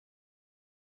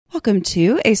Welcome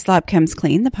to A Slob Comes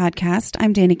Clean, the podcast.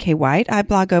 I'm Dana K. White. I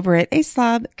blog over at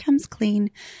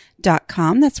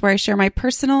aslobcomesclean.com. That's where I share my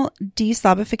personal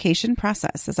deslobification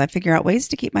process. As I figure out ways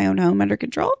to keep my own home under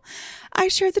control, I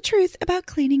share the truth about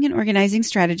cleaning and organizing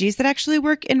strategies that actually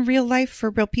work in real life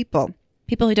for real people.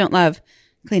 People who don't love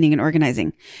cleaning and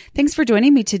organizing. Thanks for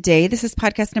joining me today. This is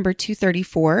podcast number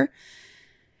 234.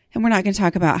 And we're not going to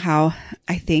talk about how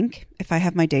I think, if I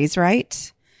have my days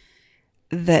right,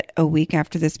 that a week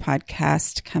after this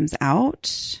podcast comes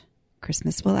out,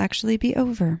 Christmas will actually be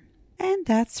over. And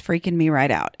that's freaking me right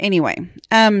out. Anyway,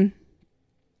 but I'm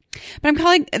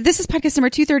calling, this is podcast number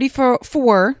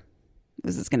 234.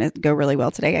 This is going to go really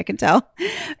well today, I can tell.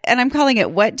 And I'm calling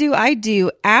it, What Do I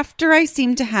Do After I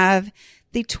Seem to Have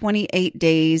the 28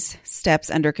 Days Steps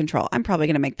Under Control? I'm probably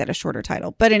going to make that a shorter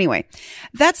title. But anyway,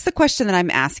 that's the question that I'm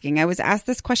asking. I was asked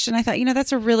this question. I thought,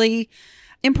 that's a really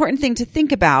important thing to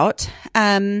think about.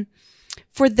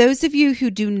 For those of you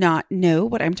who do not know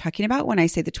what I'm talking about when I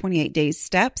say the 28 days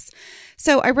steps.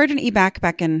 So I wrote an e-back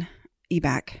back in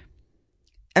e-back.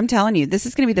 I'm telling you, this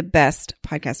is going to be the best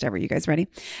podcast ever. You guys ready?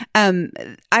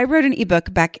 I wrote an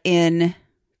ebook back in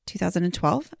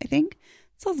 2012, I think.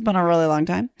 So it's been a really long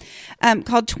time,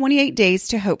 called 28 Days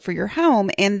to Hope for Your Home.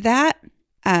 And that,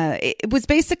 it was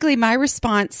basically my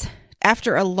response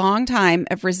after a long time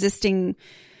of resisting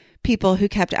people who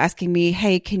kept asking me,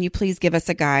 hey, can you please give us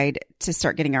a guide to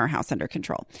start getting our house under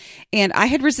control? And I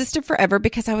had resisted forever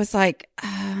because I was like,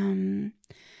 I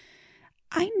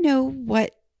know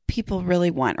what people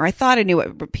really want, or I thought I knew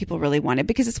what people really wanted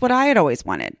because it's what I had always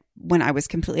wanted when I was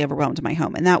completely overwhelmed in my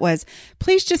home. And that was,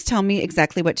 please just tell me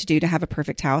exactly what to do to have a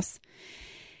perfect house.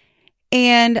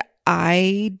 And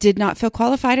I did not feel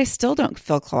qualified. I still don't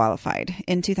feel qualified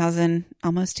in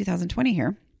almost 2020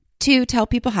 here, to tell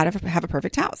people how to have a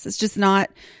perfect house. It's just not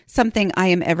something I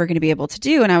am ever going to be able to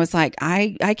do. And I was like,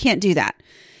 I can't do that.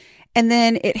 And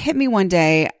then it hit me one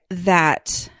day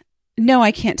that no,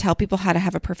 I can't tell people how to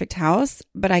have a perfect house,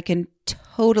 but I can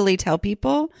totally tell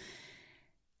people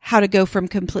how to go from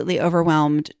completely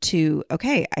overwhelmed to,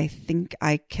 okay, I think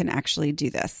I can actually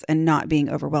do this and not being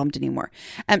overwhelmed anymore.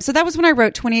 So that was when I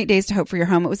wrote 28 Days to Hope for Your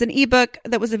Home. It was an ebook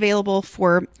that was available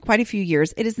for quite a few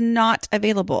years. It is not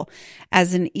available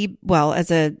as an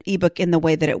ebook in the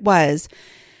way that it was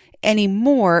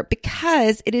anymore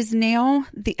because it is now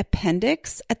the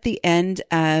appendix at the end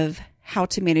of How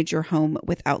to Manage Your Home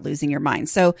Without Losing Your Mind.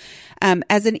 So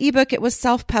as an ebook, it was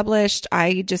self-published.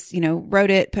 I just,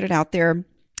 wrote it, put it out there,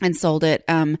 and sold it.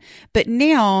 But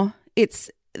now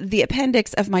it's the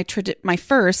appendix of my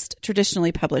first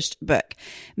traditionally published book,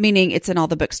 meaning it's in all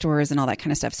the bookstores and all that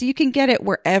kind of stuff. So you can get it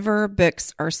wherever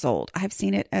books are sold. I've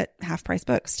seen it at Half Price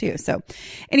Books too. So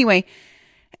anyway,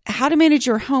 How to Manage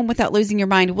Your Home Without Losing Your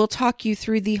Mind will talk you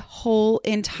through the whole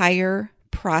entire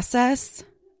process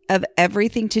of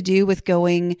everything to do with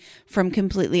going from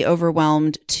completely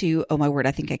overwhelmed to, oh my word,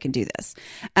 I think I can do this.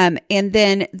 And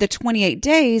then the 28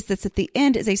 days that's at the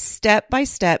end is a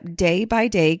step-by-step,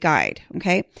 day-by-day guide.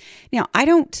 Okay. Now I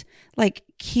don't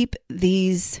keep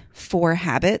these 4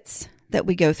 habits that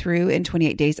we go through in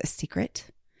 28 days a secret.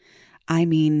 I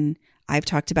mean, I've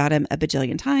talked about them a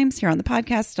bajillion times here on the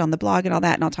podcast, on the blog and all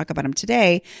that, and I'll talk about them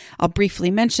today. I'll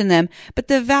briefly mention them. But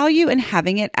the value in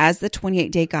having it as the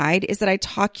 28-day guide is that I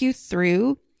talk you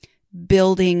through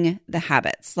building the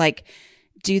habits. Like,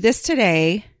 do this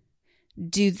today,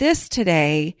 do this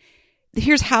today.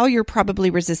 Here's how you're probably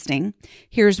resisting.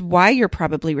 Here's why you're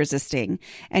probably resisting.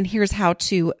 And here's how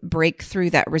to break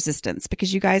through that resistance.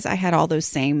 Because you guys, I had all those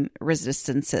same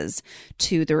resistances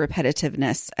to the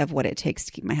repetitiveness of what it takes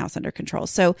to keep my house under control.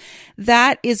 So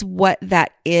that is what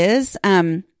that is.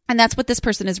 And that's what this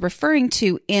person is referring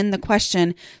to in the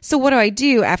question. So what do I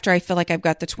do after I feel like I've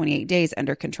got the 28 days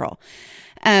under control?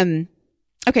 Okay,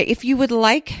 if you would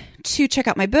like to check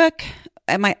out my book,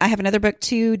 I have another book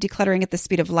too, Decluttering at the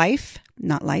Speed of Life,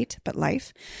 not light, but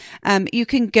life. You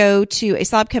can go to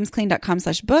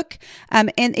aslobcomesclean.com/book.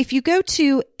 And if you go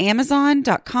to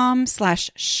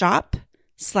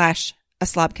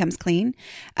amazon.com/shop/aslobcomesclean,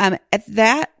 at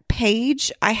that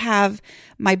page, I have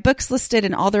my books listed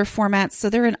in all their formats. So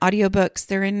they're in audiobooks,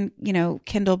 they're in,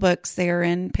 Kindle books, they're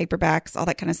in paperbacks, all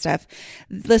that kind of stuff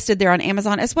listed there on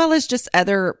Amazon, as well as just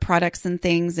other products and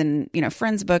things and,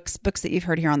 friends' books that you've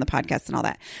heard here on the podcast and all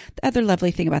that. The other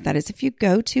lovely thing about that is if you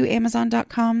go to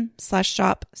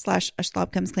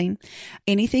amazon.com/shop/aslobcomesclean,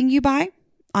 anything you buy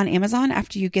on Amazon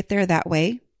after you get there that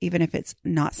way, even if it's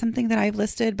not something that I've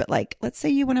listed, but let's say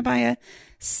you want to buy a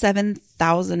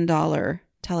 $7,000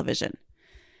 television,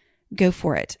 go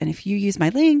for it. And if you use my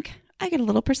link, I get a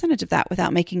little percentage of that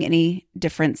without making any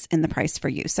difference in the price for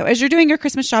you. So as you're doing your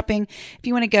Christmas shopping, if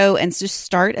you want to go and just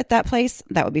start at that place,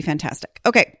 that would be fantastic.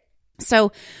 Okay.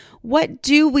 So what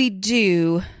do we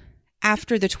do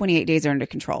after the 28 days are under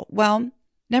control? Well,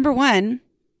 number one,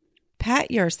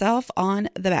 pat yourself on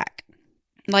the back.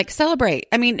 Like celebrate.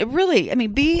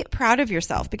 Be proud of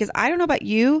yourself, because I don't know about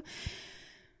you,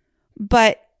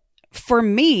 but for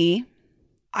me,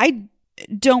 I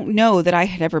don't know that I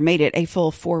had ever made it a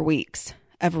full 4 weeks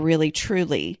of really,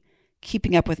 truly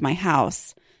keeping up with my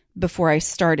house before I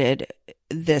started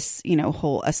this,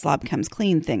 whole A Slob Comes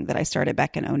Clean thing that I started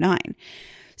back in 2009.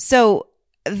 So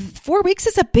 4 weeks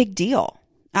is a big deal.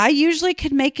 I usually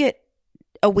could make it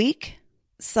a week,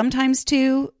 sometimes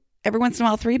 2, every once in a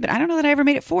while 3, but I don't know that I ever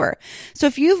made it 4. So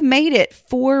if you've made it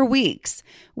 4 weeks,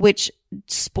 which,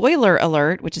 spoiler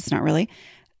alert, which it's not really,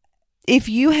 if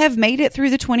you have made it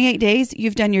through the 28 days,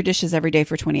 you've done your dishes every day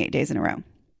for 28 days in a row.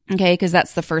 Okay, because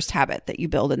that's the first habit that you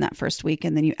build in that first week,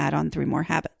 and then you add on 3 more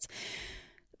habits.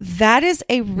 That is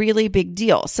a really big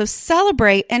deal. So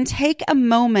celebrate and take a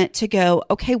moment to go,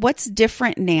 okay, what's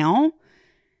different now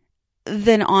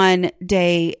than on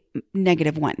day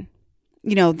 -1?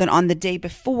 Than on the day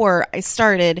before I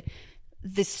started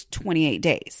this 28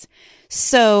 days.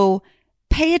 So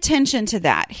pay attention to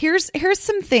that. Here's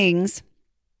some things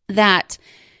that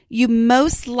you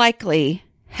most likely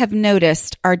have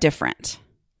noticed are different.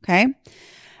 Okay.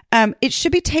 It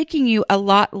should be taking you a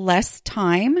lot less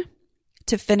time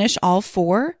to finish all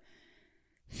 4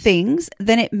 things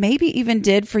than it maybe even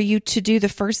did for you to do the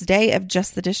first day of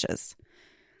just the dishes.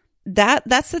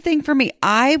 That's the thing for me.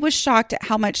 I was shocked at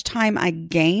how much time I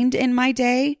gained in my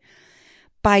day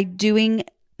by doing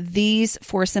these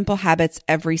 4 simple habits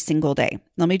every single day.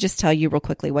 Let me just tell you real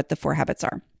quickly what the 4 habits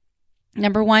are.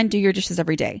 Number 1, do your dishes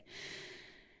every day.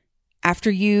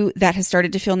 After that has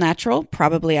started to feel natural,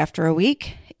 probably after a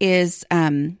week, is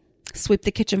sweep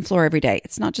the kitchen floor every day.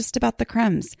 It's not just about the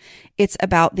crumbs. It's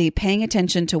about the paying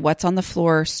attention to what's on the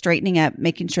floor, straightening up,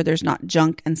 making sure there's not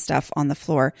junk and stuff on the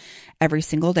floor every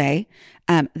single day.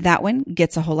 That one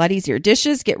gets a whole lot easier.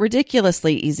 Dishes get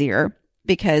ridiculously easier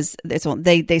because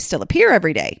they still appear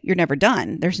every day. You're never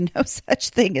done. There's no such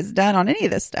thing as done on any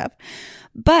of this stuff.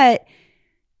 But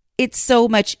it's so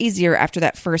much easier after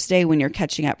that first day when you're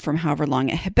catching up from however long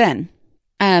it had been.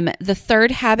 The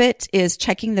third habit is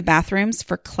checking the bathrooms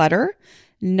for clutter,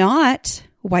 not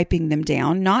wiping them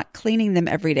down, not cleaning them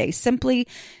every day, simply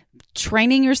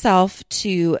training yourself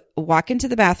to walk into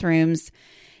the bathrooms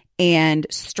and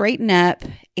straighten up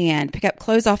and pick up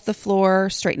clothes off the floor,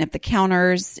 straighten up the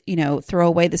counters, throw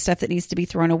away the stuff that needs to be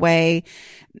thrown away,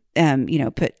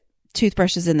 put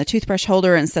toothbrushes in the toothbrush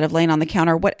holder instead of laying on the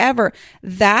counter, whatever.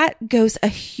 That goes a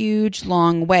huge,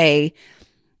 long way.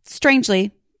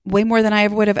 Strangely, way more than I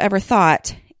would have ever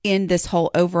thought in this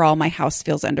whole overall my house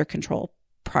feels under control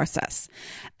process.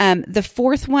 The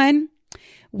fourth one,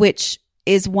 which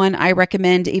is one I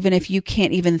recommend, even if you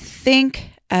can't even think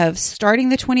of starting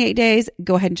the 28 days,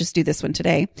 go ahead and just do this one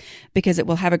today because it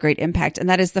will have a great impact. And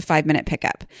that is the 5-minute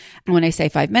pickup. And when I say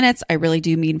 5 minutes, I really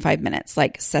do mean 5 minutes.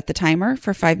 Like set the timer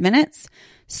for 5 minutes,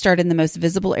 start in the most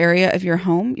visible area of your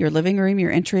home, your living room,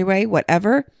 your entryway,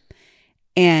 whatever,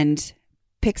 and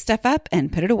pick stuff up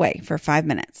and put it away for 5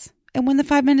 minutes. And when the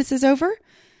 5 minutes is over,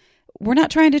 we're not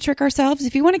trying to trick ourselves.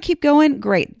 If you want to keep going,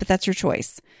 great, but that's your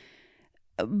choice.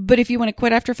 But if you want to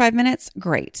quit after 5 minutes,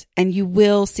 great. And you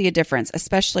will see a difference,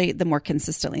 especially the more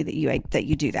consistently that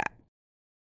you do that.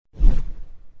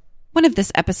 One of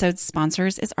this episode's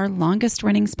sponsors is our longest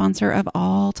running sponsor of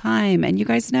all time. And you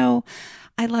guys know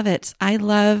I love it. I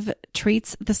love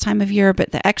treats this time of year,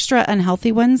 but the extra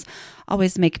unhealthy ones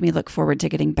always make me look forward to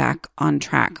getting back on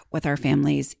track with our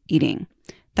family's eating.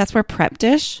 That's where Prep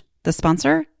Dish, the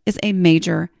sponsor, is a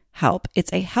major help.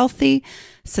 It's a healthy,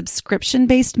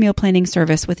 subscription-based meal planning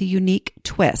service with a unique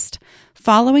twist.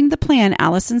 Following the plan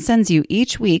Allison sends you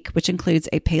each week, which includes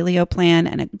a paleo plan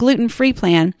and a gluten-free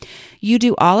plan, you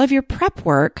do all of your prep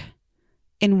work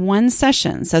in one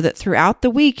session so that throughout the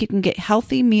week you can get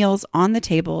healthy meals on the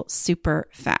table super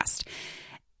fast.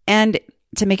 And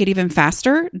to make it even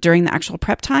faster during the actual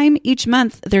prep time, each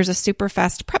month there's a super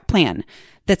fast prep plan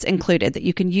that's included that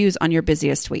you can use on your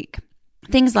busiest week.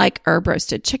 Things like herb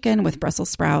roasted chicken with Brussels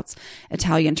sprouts,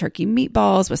 Italian turkey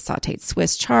meatballs with sauteed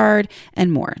Swiss chard,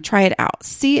 and more. Try it out.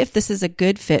 See if this is a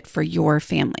good fit for your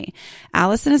family.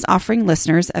 Allison is offering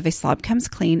listeners of A Slob Comes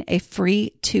Clean a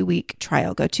free 2-week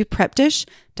trial. Go to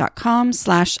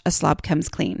prepdish.com/A Slob Comes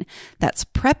Clean. That's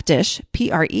prepdish,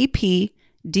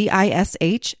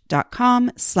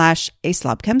 prepdish.com/A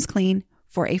Slob Comes Clean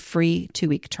for a free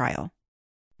 2-week trial.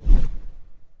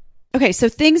 Okay, so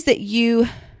things that you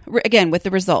again, with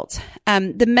the results,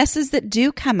 the messes that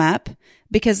do come up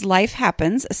because life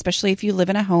happens, especially if you live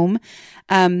in a home.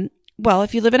 Well,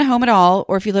 if you live in a home at all,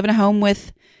 or if you live in a home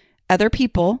with other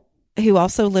people who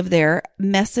also live there,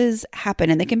 messes happen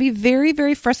and they can be very,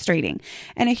 very frustrating.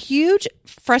 And a huge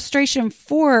frustration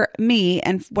for me,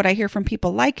 and what I hear from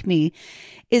people like me,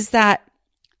 is that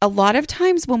a lot of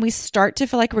times when we start to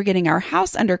feel like we're getting our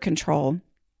house under control,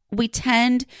 we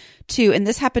tend to, and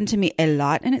this happened to me a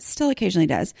lot, and it still occasionally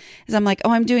does, is I'm like,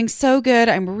 oh, I'm doing so good.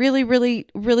 I'm really, really,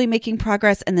 really making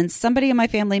progress. And then somebody in my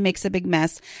family makes a big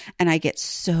mess and I get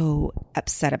so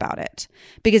upset about it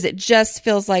because it just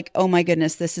feels like, oh my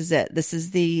goodness, this is it. This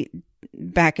is the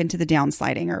back into the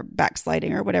downsliding or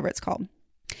backsliding or whatever it's called.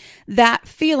 That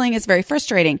feeling is very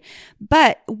frustrating.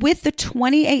 But with the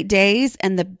 28 days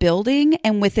and the building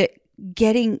and with it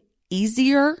getting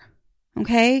easier,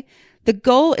 okay, the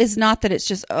goal is not that it's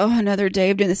just, oh, another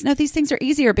day of doing this. No, these things are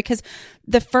easier because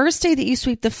the first day that you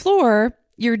sweep the floor,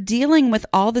 you're dealing with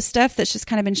all the stuff that's just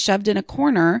kind of been shoved in a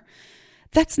corner.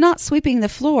 That's not sweeping the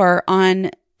floor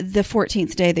on the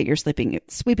 14th day that you're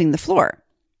sweeping the floor.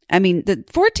 I mean, the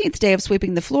 14th day of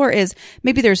sweeping the floor is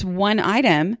maybe there's one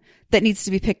item that needs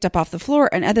to be picked up off the floor.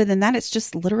 And other than that, it's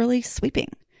just literally sweeping.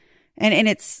 And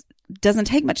it's doesn't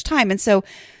take much time. And so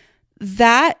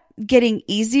that getting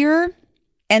easier,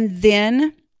 and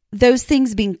then those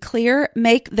things being clear,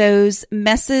 make those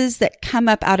messes that come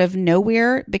up out of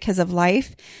nowhere because of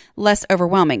life less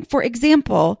overwhelming. For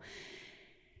example,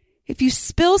 if you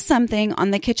spill something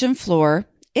on the kitchen floor,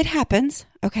 it happens,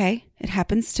 okay? It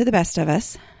happens to the best of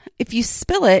us. If you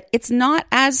spill it, it's not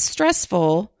as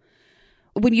stressful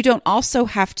when you don't also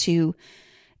have to,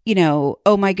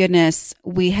 oh my goodness,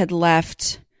 we had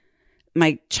left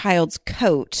my child's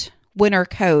winter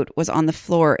coat was on the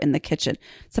floor in the kitchen.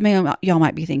 Some of y'all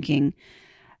might be thinking,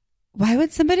 why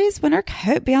would somebody's winter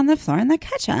coat be on the floor in the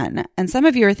kitchen? And some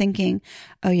of you are thinking,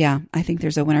 oh yeah, I think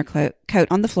there's a winter coat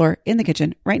on the floor in the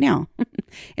kitchen right now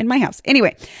in my house.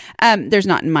 Anyway, there's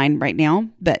not in mine right now,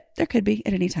 but there could be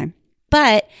at any time.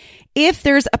 But if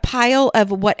there's a pile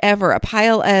of whatever, a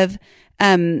pile of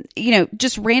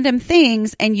just random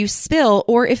things and you spill,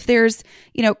 or if there's,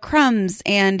 crumbs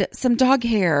and some dog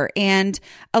hair and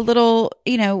a little,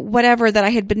 whatever that I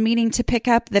had been meaning to pick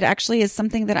up that actually is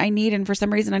something that I need. And for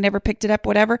some reason I never picked it up,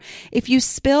 whatever. If you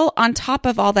spill on top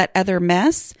of all that other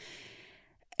mess,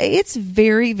 it's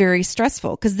very, very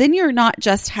stressful because then you're not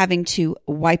just having to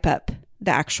wipe up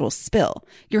the actual spill.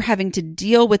 You're having to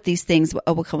deal with these things.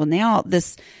 Oh, well, now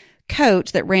this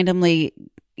coat that randomly,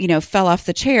 fell off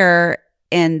the chair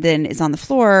and then is on the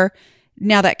floor.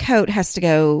 Now that coat has to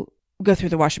go through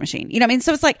the washing machine. You know what I mean?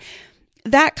 So it's like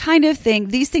that kind of thing.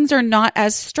 These things are not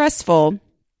as stressful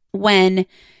when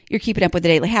you're keeping up with the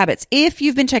daily habits. If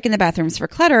you've been checking the bathrooms for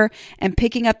clutter and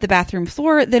picking up the bathroom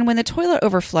floor, then when the toilet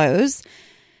overflows,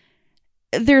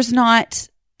 there's not,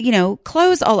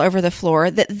 clothes all over the floor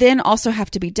that then also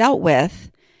have to be dealt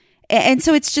with. And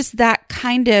so it's just that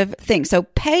kind of thing. So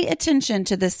pay attention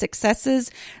to the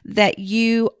successes that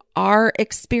you are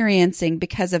experiencing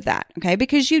because of that. Okay.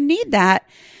 Because you need that,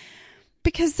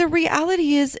 because the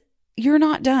reality is you're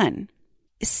not done.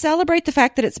 Celebrate the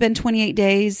fact that it's been 28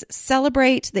 days.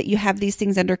 Celebrate that you have these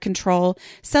things under control.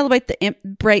 Celebrate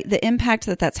the impact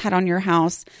that that's had on your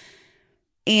house,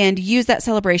 and use that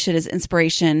celebration as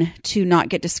inspiration to not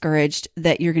get discouraged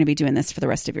that you're going to be doing this for the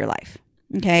rest of your life.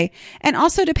 Okay. And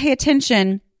also to pay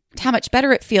attention to how much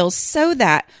better it feels so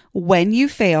that when you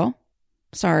fail,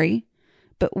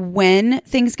 but when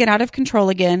things get out of control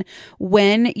again,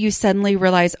 when you suddenly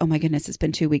realize, oh my goodness, it's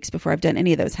been 2 weeks before I've done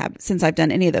any of those habits, since I've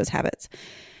done any of those habits.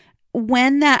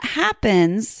 When that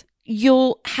happens,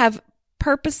 you'll have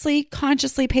purposely,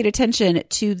 consciously paid attention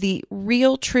to the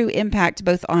real, true impact,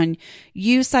 both on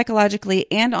you psychologically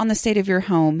and on the state of your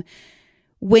home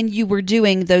when you were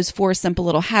doing those 4 simple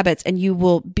little habits. And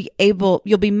you'll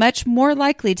be much more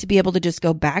likely to be able to just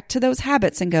go back to those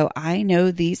habits and go, I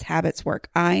know these habits work.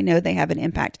 I know they have an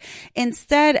impact.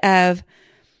 Instead of,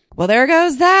 well, there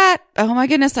goes that. Oh my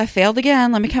goodness, I failed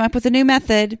again. Let me come up with a new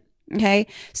method. Okay.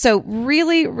 So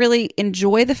really, really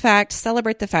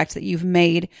celebrate the fact that you've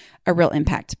made a real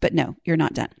impact, but no, you're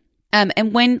not done.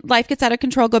 And when life gets out of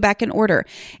control, go back in order.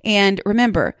 And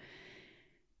remember,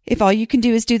 if all you can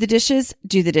do is do the dishes,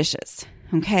 do the dishes.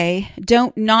 Okay.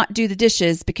 Don't not do the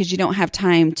dishes because you don't have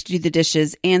time to do the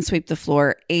dishes and sweep the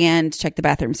floor and check the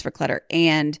bathrooms for clutter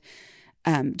and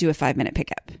do a 5-minute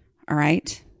pickup. All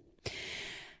right.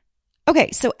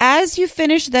 Okay. So as you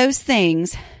finish those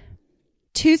things,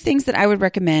 2 things that I would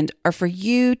recommend are for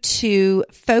you to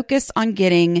focus on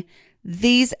getting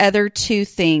these other 2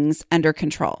 things under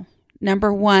control.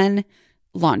 Number 1,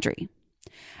 laundry.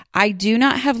 I do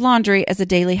not have laundry as a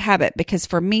daily habit because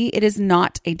for me, it is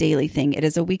not a daily thing. It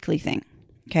is a weekly thing.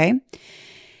 Okay.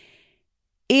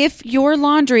 If your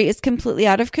laundry is completely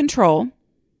out of control,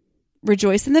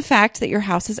 rejoice in the fact that your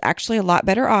house is actually a lot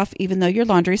better off, even though your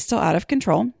laundry is still out of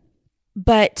control.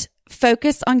 But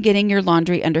focus on getting your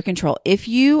laundry under control. If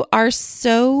you are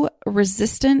so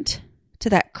resistant to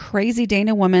that crazy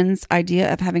Dana woman's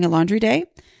idea of having a laundry day,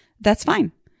 that's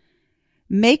fine.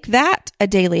 Make that a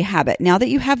daily habit. Now that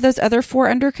you have those other 4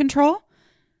 under control,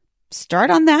 start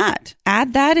on that.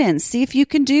 Add that in. See if you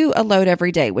can do a load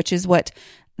every day, which is what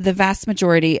the vast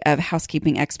majority of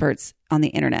housekeeping experts on the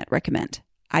internet recommend.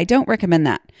 I don't recommend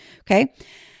that. Okay.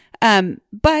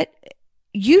 But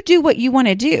you do what you want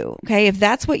to do. Okay. If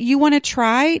that's what you want to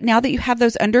try, now that you have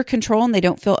those under control and they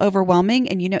don't feel overwhelming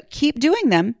and keep doing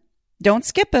them. Don't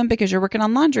skip them because you're working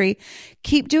on laundry.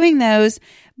 Keep doing those,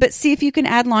 but see if you can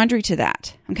add laundry to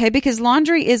that. Okay. Because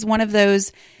laundry is one of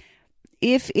those,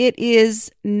 if it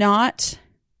is not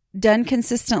done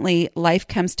consistently, life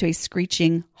comes to a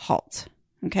screeching halt.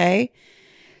 Okay.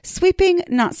 Sweeping,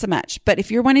 not so much. But if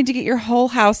you're wanting to get your whole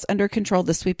house under control,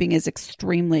 the sweeping is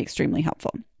extremely, extremely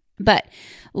helpful. But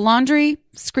laundry,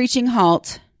 screeching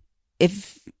halt.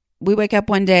 If we wake up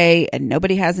one day and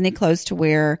nobody has any clothes to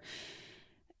wear,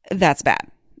 that's bad.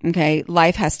 Okay.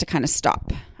 Life has to kind of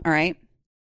stop. All right.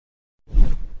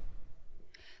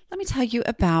 Let me tell you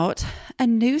about a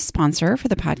new sponsor for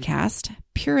the podcast,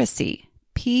 Puracy.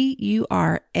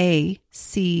 Puracy.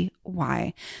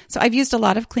 So I've used a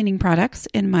lot of cleaning products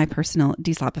in my personal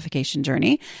deslobification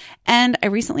journey, and I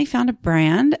recently found a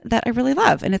brand that I really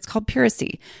love, and it's called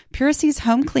Puracy. Puracy's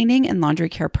home cleaning and laundry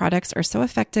care products are so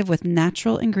effective with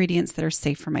natural ingredients that are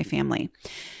safe for my family.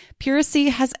 Puracy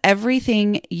has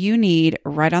everything you need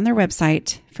right on their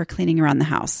website for cleaning around the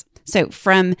house. So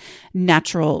from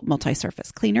natural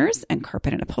multi-surface cleaners and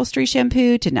carpet and upholstery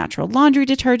shampoo to natural laundry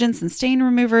detergents and stain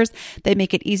removers, they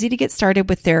make it easy to get started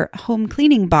with their home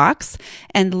cleaning box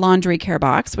and laundry care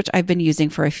box, which I've been using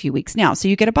for a few weeks now. So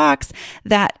you get a box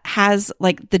that has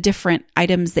like the different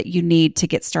items that you need to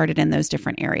get started in those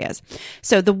different areas.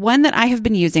 So the one that I have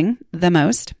been using the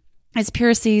most is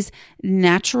Puracy's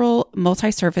natural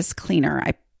multi-surface cleaner.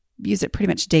 I use it pretty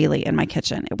much daily in my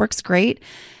kitchen. It works great.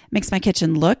 Makes my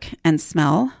kitchen look and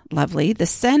smell lovely. The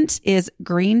scent is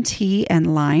green tea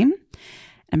and lime.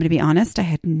 I'm going to be honest, I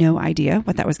had no idea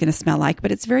what that was going to smell like,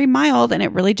 but it's very mild and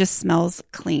it really just smells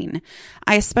clean.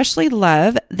 I especially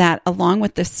love that along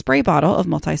with the spray bottle of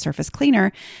multi-surface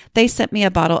cleaner, they sent me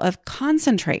a bottle of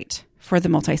concentrate for the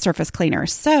multi-surface cleaner.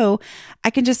 So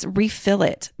I can just refill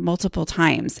it multiple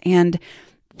times. And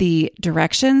the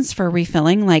directions for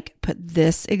refilling, like put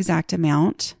this exact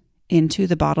amount into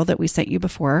the bottle that we sent you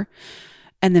before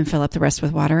and then fill up the rest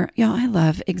with water. Y'all, I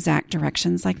love exact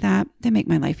directions like that. They make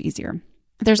my life easier.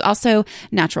 There's also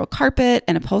natural carpet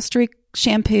and upholstery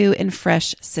shampoo and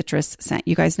fresh citrus scent.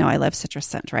 You guys know I love citrus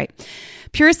scent, right?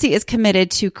 Puracy is committed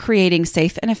to creating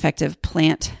safe and effective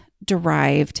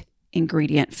plant-derived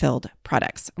ingredient-filled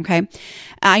products. Okay.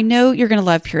 I know you're going to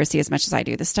love Puracy as much as I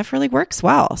do. This stuff really works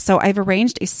well. So I've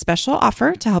arranged a special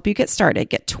offer to help you get started.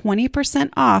 Get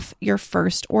 20% off your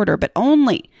first order, but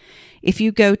only if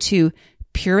you go to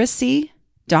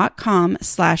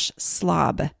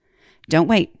puracy.com/slob. Don't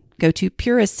wait. Go to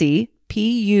Puracy,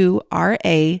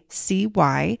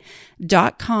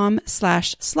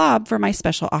 PURACY.com/slob for my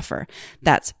special offer.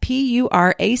 That's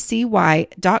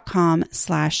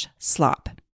PURACY.com/slob.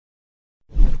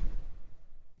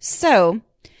 So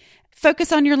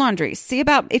focus on your laundry. See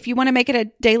about if you want to make it a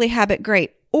daily habit,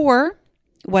 great. Or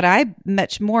what I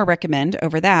much more recommend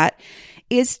over that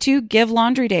is to give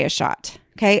laundry day a shot.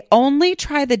 Okay. Only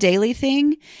try the daily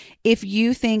thing if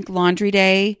you think laundry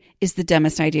day is the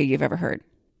dumbest idea you've ever heard.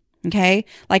 Okay.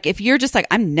 Like if you're just like,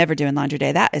 I'm never doing laundry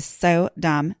day. That is so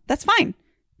dumb. That's fine.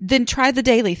 Then try the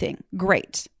daily thing.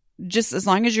 Great. Just as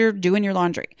long as you're doing your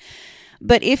laundry.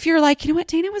 But if you're like, you know what,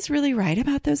 Dana was really right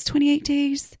about those 28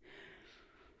 days.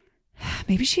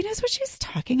 Maybe she knows what she's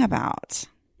talking about.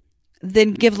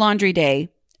 Then give laundry day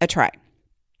a try.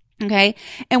 Okay.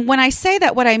 And when I say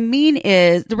that, what I mean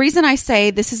is the reason I say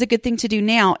this is a good thing to do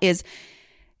now is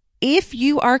if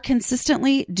you are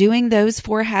consistently doing those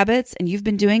 4 habits and you've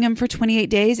been doing them for 28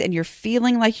 days and you're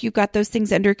feeling like you've got those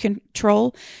things under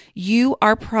control, you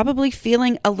are probably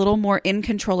feeling a little more in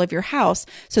control of your house.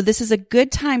 So this is a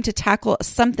good time to tackle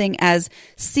something as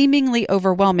seemingly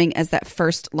overwhelming as that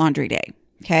first laundry day.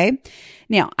 Okay.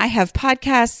 Now I have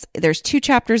podcasts. There's 2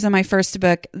 chapters in my first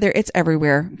book. It's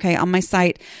everywhere. Okay. On my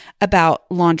site about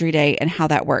laundry day and how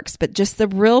that works. But just the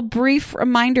real brief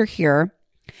reminder here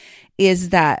is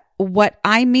that what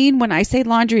I mean when I say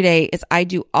laundry day is I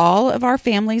do all of our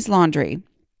family's laundry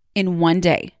in one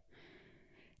day,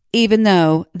 even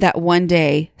though that one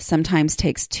day sometimes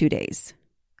takes 2 days,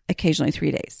 occasionally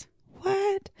 3 days.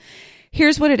 What?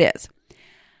 Here's what it is.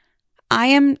 I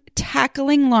am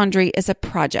tackling laundry as a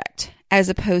project as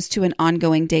opposed to an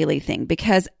ongoing daily thing,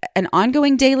 because an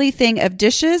ongoing daily thing of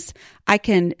dishes, I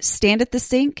can stand at the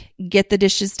sink, get the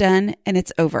dishes done, and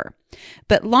it's over.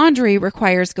 But laundry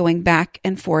requires going back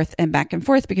and forth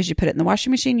because you put it in the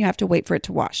washing machine, you have to wait for it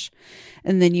to wash,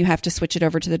 and then you have to switch it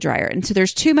over to the dryer. And so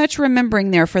there's too much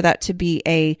remembering there for that to be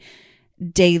a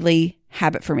daily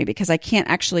habit for me, because I can't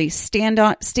actually stand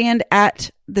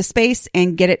at the space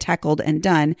and get it tackled and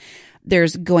done.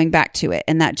 There's going back to it.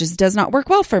 And that just does not work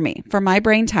well for me, for my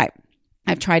brain type.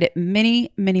 I've tried it many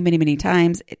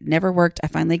times. It never worked. I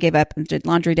finally gave up and did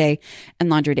laundry day, and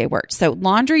laundry day worked. So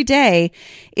laundry day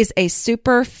is a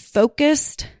super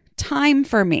focused time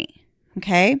for me.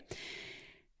 Okay.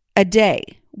 A day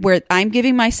where I'm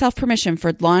giving myself permission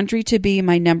for laundry to be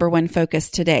my number one focus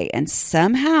today. And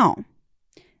somehow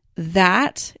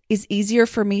that is easier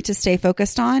for me to stay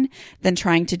focused on than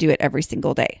trying to do it every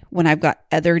single day when I've got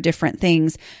other different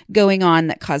things going on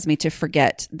that cause me to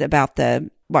forget about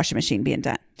the washing machine being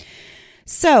done.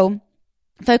 So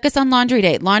focus on laundry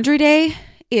day. Laundry day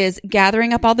is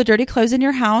gathering up all the dirty clothes in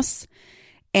your house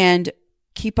and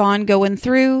keep on going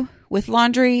through with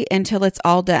laundry until it's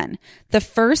all done. The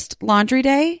first laundry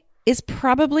day is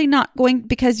probably not going,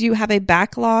 because you have a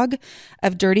backlog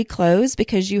of dirty clothes,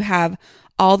 because you have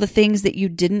all the things that you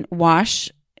didn't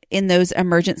wash in those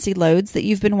emergency loads that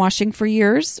you've been washing for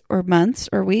years or months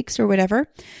or weeks or whatever.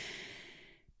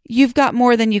 You've got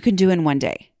more than you can do in one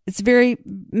day. It's very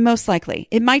most likely.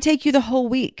 It might take you the whole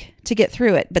week to get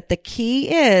through it. But the key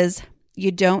is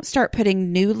you don't start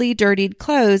putting newly dirtied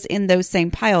clothes in those same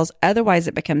piles. Otherwise,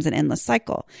 it becomes an endless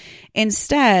cycle.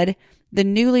 Instead, the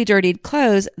newly dirtied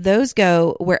clothes, those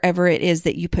go wherever it is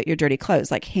that you put your dirty clothes,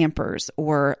 like hampers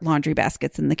or laundry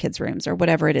baskets in the kids' rooms or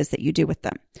whatever it is that you do with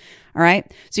them. All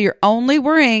right. So you're only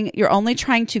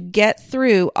trying to get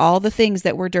through all the things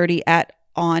that were dirty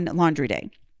on laundry day.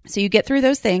 So you get through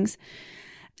those things,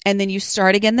 and then you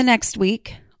start again the next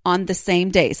week on the same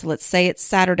day. So let's say it's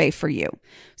Saturday for you.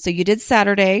 So you did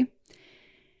Saturday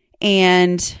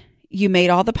and you made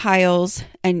all the piles,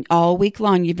 and all week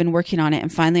long you've been working on it.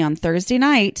 And finally on Thursday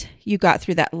night, you got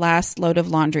through that last load of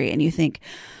laundry and you think,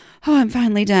 oh, I'm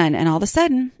finally done. And all of a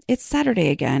sudden it's Saturday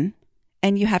again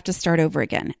and you have to start over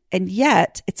again. And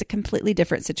yet it's a completely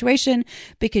different situation,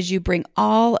 because you bring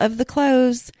all of the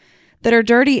clothes that are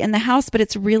dirty in the house, but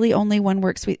it's really only one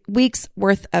week's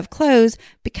worth of clothes,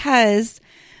 because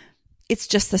it's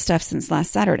just the stuff since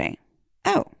last Saturday.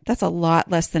 Oh, that's a lot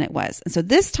less than it was. And so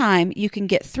this time you can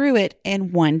get through it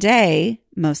in one day,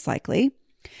 most likely,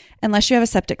 unless you have a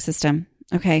septic system.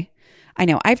 Okay. I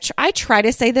know I try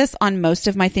to say this on most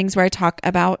of my things where I talk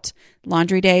about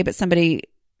laundry day, but somebody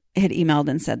had emailed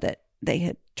and said that they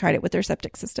had tried it with their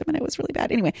septic system and it was really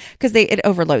bad anyway, because it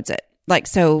overloads it. Like,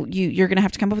 so you're going to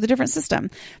have to come up with a different system.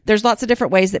 There's lots of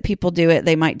different ways that people do it.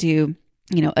 They might do,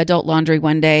 adult laundry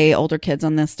one day, older kids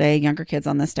on this day, younger kids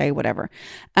on this day, whatever,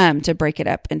 to break it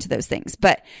up into those things.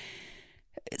 But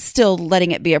still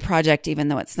letting it be a project, even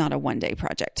though it's not a one-day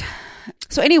project.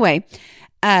 So anyway,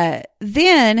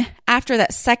 then after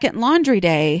that second laundry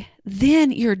day,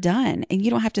 then you're done and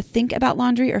you don't have to think about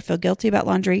laundry or feel guilty about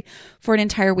laundry for an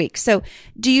entire week. So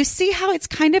do you see how it's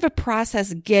kind of a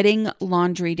process getting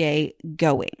laundry day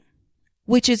going,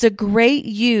 which is a great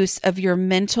use of your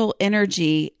mental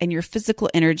energy and your physical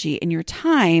energy and your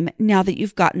time now that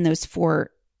you've gotten those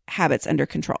 4 habits under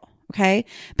control? Okay.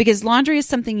 Because laundry is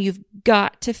something you've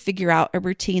got to figure out a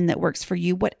routine that works for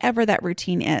you, whatever that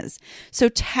routine is. So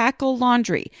tackle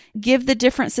laundry, give the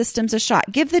different systems a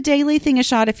shot, give the daily thing a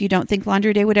shot if you don't think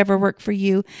laundry day would ever work for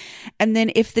you. And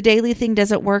then if the daily thing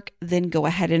doesn't work, then go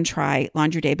ahead and try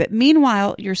laundry day. But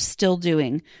meanwhile, you're still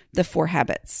doing the 4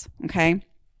 habits. Okay.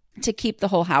 To keep the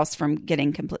whole house from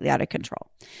getting completely out of control.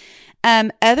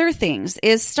 Other things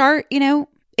is start,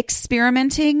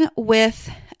 experimenting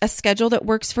with a schedule that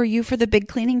works for you for the big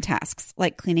cleaning tasks,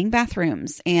 like cleaning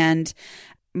bathrooms and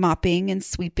mopping and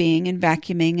sweeping and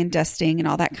vacuuming and dusting and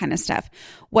all that kind of stuff.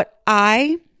 What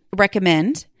I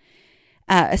recommend,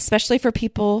 especially for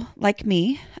people like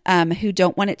me, who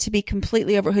don't want it to be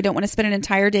completely over, who don't want to spend an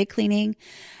entire day cleaning,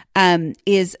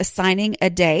 is assigning a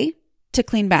day to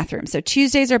clean bathrooms. So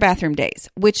Tuesdays are bathroom days,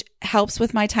 which helps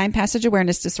with my time passage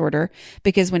awareness disorder,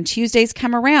 because when Tuesdays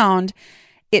come around,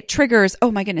 it triggers,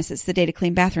 oh my goodness, it's the day to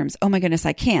clean bathrooms. Oh my goodness,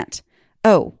 I can't.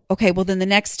 oh, okay, well then the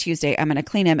next Tuesday I'm going to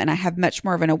clean them, and I have much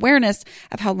more of an awareness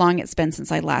of how long it's been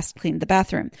since I last cleaned the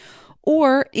bathroom.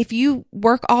 Or if you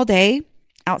work all day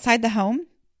outside the home,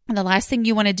 and the last thing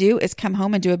you want to do is come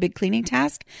home and do a big cleaning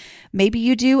task, maybe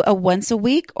you do a once a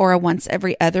week or a once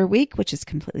every other week, which is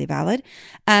completely valid,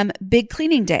 big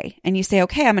cleaning day. And you say,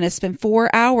 okay, I'm going to spend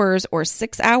 4 hours or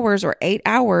 6 hours or 8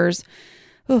 hours.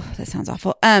 Oh, that sounds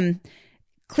awful.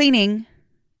 Cleaning.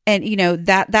 And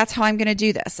that's how I'm going to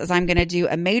do this, is I'm going to do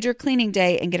a major cleaning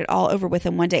day and get it all over with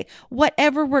in one day.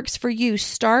 Whatever works for you,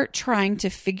 start trying to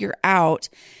figure out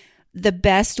the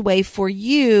best way for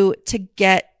you to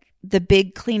get the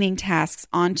big cleaning tasks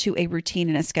onto a routine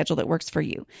and a schedule that works for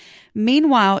you.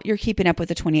 Meanwhile, you're keeping up with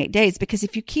the 28 days, because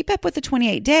if you keep up with the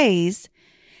 28 days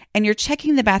and you're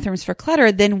checking the bathrooms for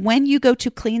clutter, then when you go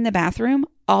to clean the bathroom,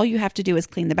 all you have to do is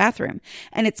clean the bathroom.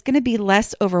 And it's going to be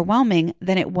less overwhelming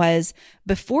than it was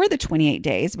before the 28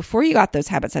 days, before you got those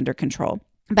habits under control.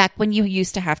 Back when you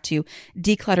used to have to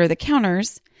declutter the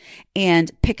counters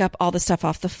and pick up all the stuff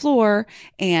off the floor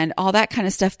and all that kind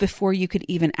of stuff before you could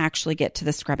even actually get to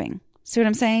the scrubbing. See what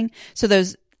I'm saying? So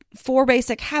those 4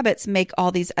 basic habits make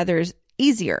all these others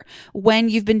easier. When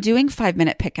you've been doing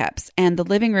 5-minute pickups and the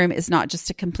living room is not just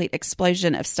a complete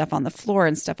explosion of stuff on the floor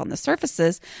and stuff on the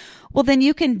surfaces, well, then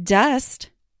you can just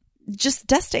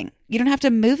dusting. You don't have to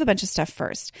move a bunch of stuff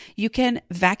first. You can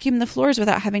vacuum the floors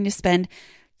without having to spend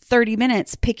 30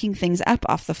 minutes picking things up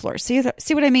off the floor. See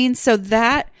what I mean? So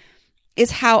that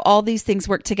is how all these things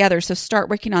work together. So start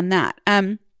working on that.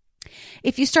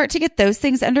 If you start to get those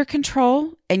things under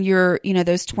control and you're,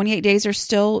 those 28 days are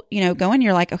still, going,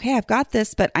 you're like, okay, I've got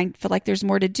this, but I feel like there's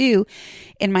more to do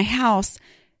in my house.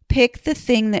 Pick the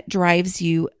thing that drives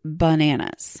you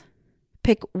bananas.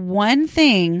 Pick one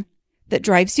thing that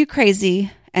drives you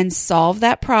crazy and solve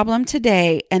that problem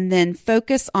today, and then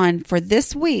focus on, for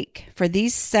this week, for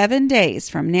these 7 days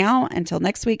from now until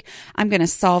next week, I'm going to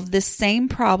solve this same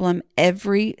problem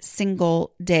every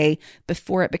single day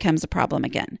before it becomes a problem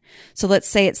again. So let's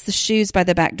say it's the shoes by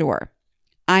the back door.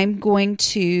 I'm going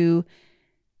to,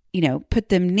 put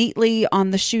them neatly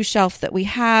on the shoe shelf that we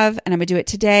have, and I'm going to do it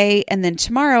today, and then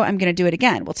tomorrow I'm going to do it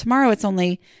again. Well, tomorrow it's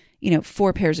only,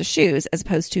 4 pairs of shoes as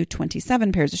opposed to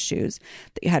 27 pairs of shoes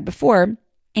that you had before.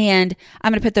 And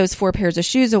I'm going to put those 4 pairs of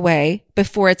shoes away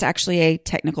before it's actually a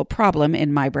technical problem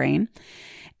in my brain.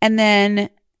 And then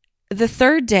the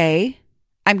 3rd day,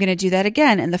 I'm going to do that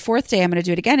again. And the 4th day, I'm going to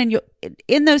do it again. And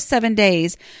in those 7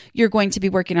 days, you're going to be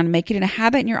working on making it a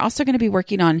habit. And you're also going to be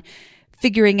working on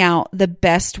figuring out the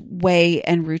best way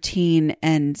and routine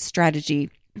and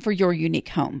strategy for your unique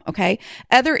home. Okay.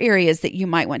 Other areas that you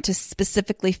might want to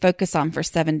specifically focus on for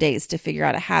 7 days to figure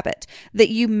out a habit that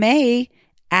you may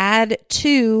add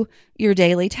to your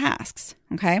daily tasks.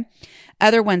 Okay.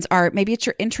 Other ones are, maybe it's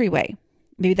your entryway.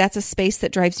 Maybe that's a space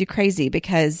that drives you crazy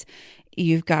because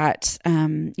you've got,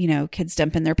 kids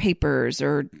dumping their papers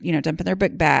or, dumping their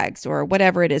book bags or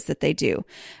whatever it is that they do.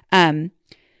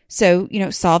 So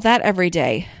solve that every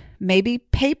day. Maybe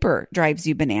paper drives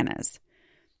you bananas.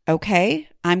 Okay.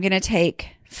 I'm going to take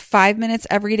 5 minutes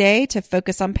every day to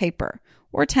focus on paper,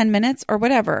 or 10 minutes or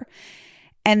whatever.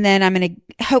 And then I'm going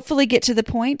to hopefully get to the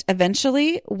point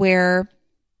eventually where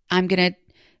I'm going to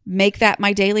make that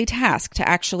my daily task to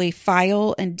actually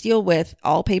file and deal with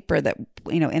all paper that,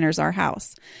 enters our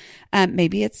house.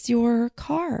 Maybe it's your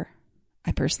car.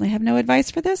 I personally have no advice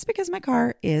for this because my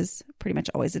car is pretty much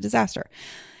always a disaster.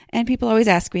 And people always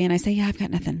ask me and I say, yeah, I've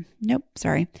got nothing. Nope,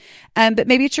 sorry. But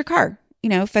maybe it's your car,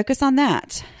 focus on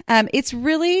that. It's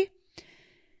really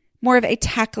more of a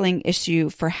tackling issue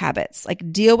for habits.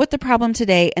 Like, deal with the problem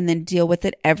today and then deal with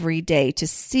it every day to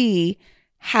see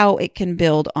how it can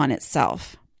build on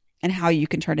itself and how you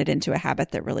can turn it into a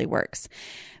habit that really works.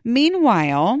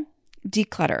 Meanwhile,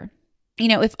 declutter.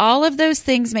 If all of those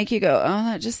things make you go, oh,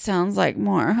 that just sounds like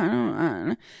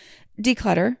more,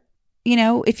 declutter.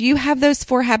 If you have those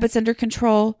 4 habits under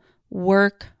control,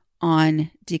 work on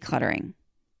decluttering,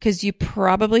 because you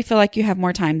probably feel like you have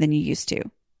more time than you used to.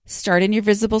 Start in your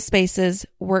visible spaces,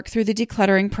 work through the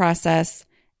decluttering process,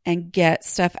 and get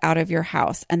stuff out of your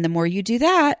house. And the more you do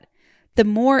that, the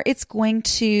more it's going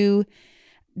to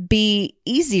be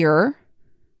easier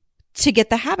to get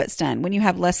the habits done when you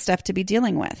have less stuff to be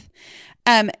dealing with.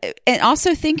 And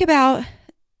also think about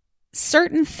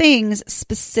certain things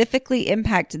specifically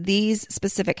impact these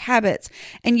specific habits.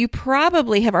 And you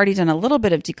probably have already done a little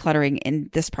bit of decluttering in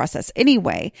this process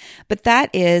anyway. But that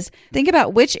is, think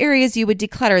about which areas you would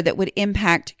declutter that would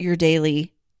impact your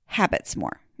daily habits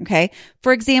more. Okay.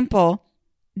 For example,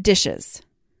 dishes.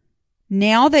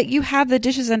 Now that you have the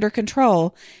dishes under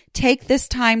control, take this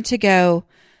time to go,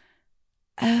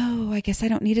 oh, I guess I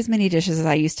don't need as many dishes as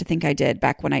I used to think I did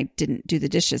back when I didn't do the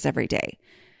dishes every day.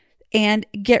 And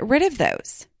get rid of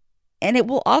those. And it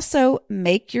will also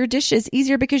make your dishes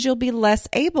easier because you'll be less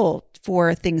able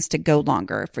for things to go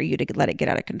longer, for you to let it get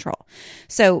out of control.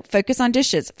 So focus on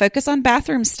dishes, focus on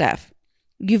bathroom stuff.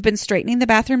 You've been straightening the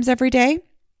bathrooms every day.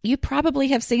 You probably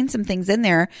have seen some things in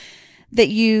there that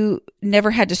you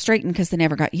never had to straighten because they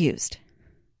never got used.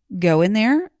 Go in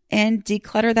there and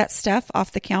declutter that stuff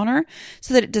off the counter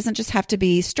so that it doesn't just have to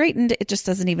be straightened. It just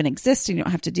doesn't even exist and you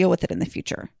don't have to deal with it in the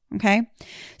future. Okay.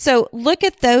 So look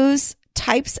at those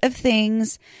types of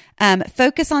things.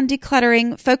 Focus on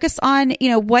decluttering, focus on,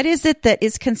 what is it that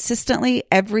is consistently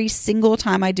every single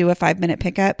time I do a 5-minute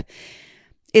pickup,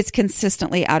 it's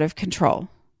consistently out of control.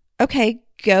 Okay.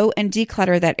 Go and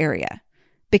declutter that area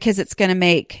because it's going to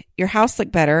make your house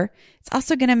look better. It's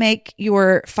also going to make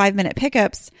your 5-minute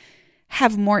pickups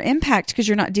have more impact because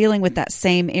you're not dealing with that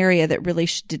same area that really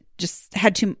just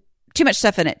had too much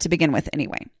stuff in it to begin with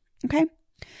anyway. Okay.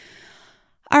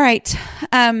 All right.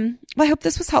 Well, I hope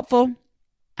this was helpful.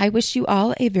 I wish you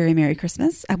all a very Merry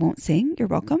Christmas. I won't sing. You're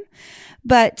welcome.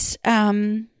 But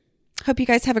hope you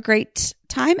guys have a great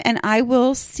time, and I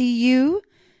will see you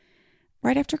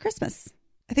right after Christmas.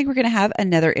 I think we're going to have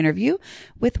another interview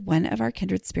with one of our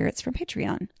kindred spirits from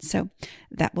Patreon. So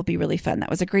that will be really fun. That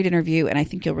was a great interview, and I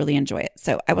think you'll really enjoy it.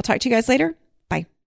 So I will talk to you guys later. Bye.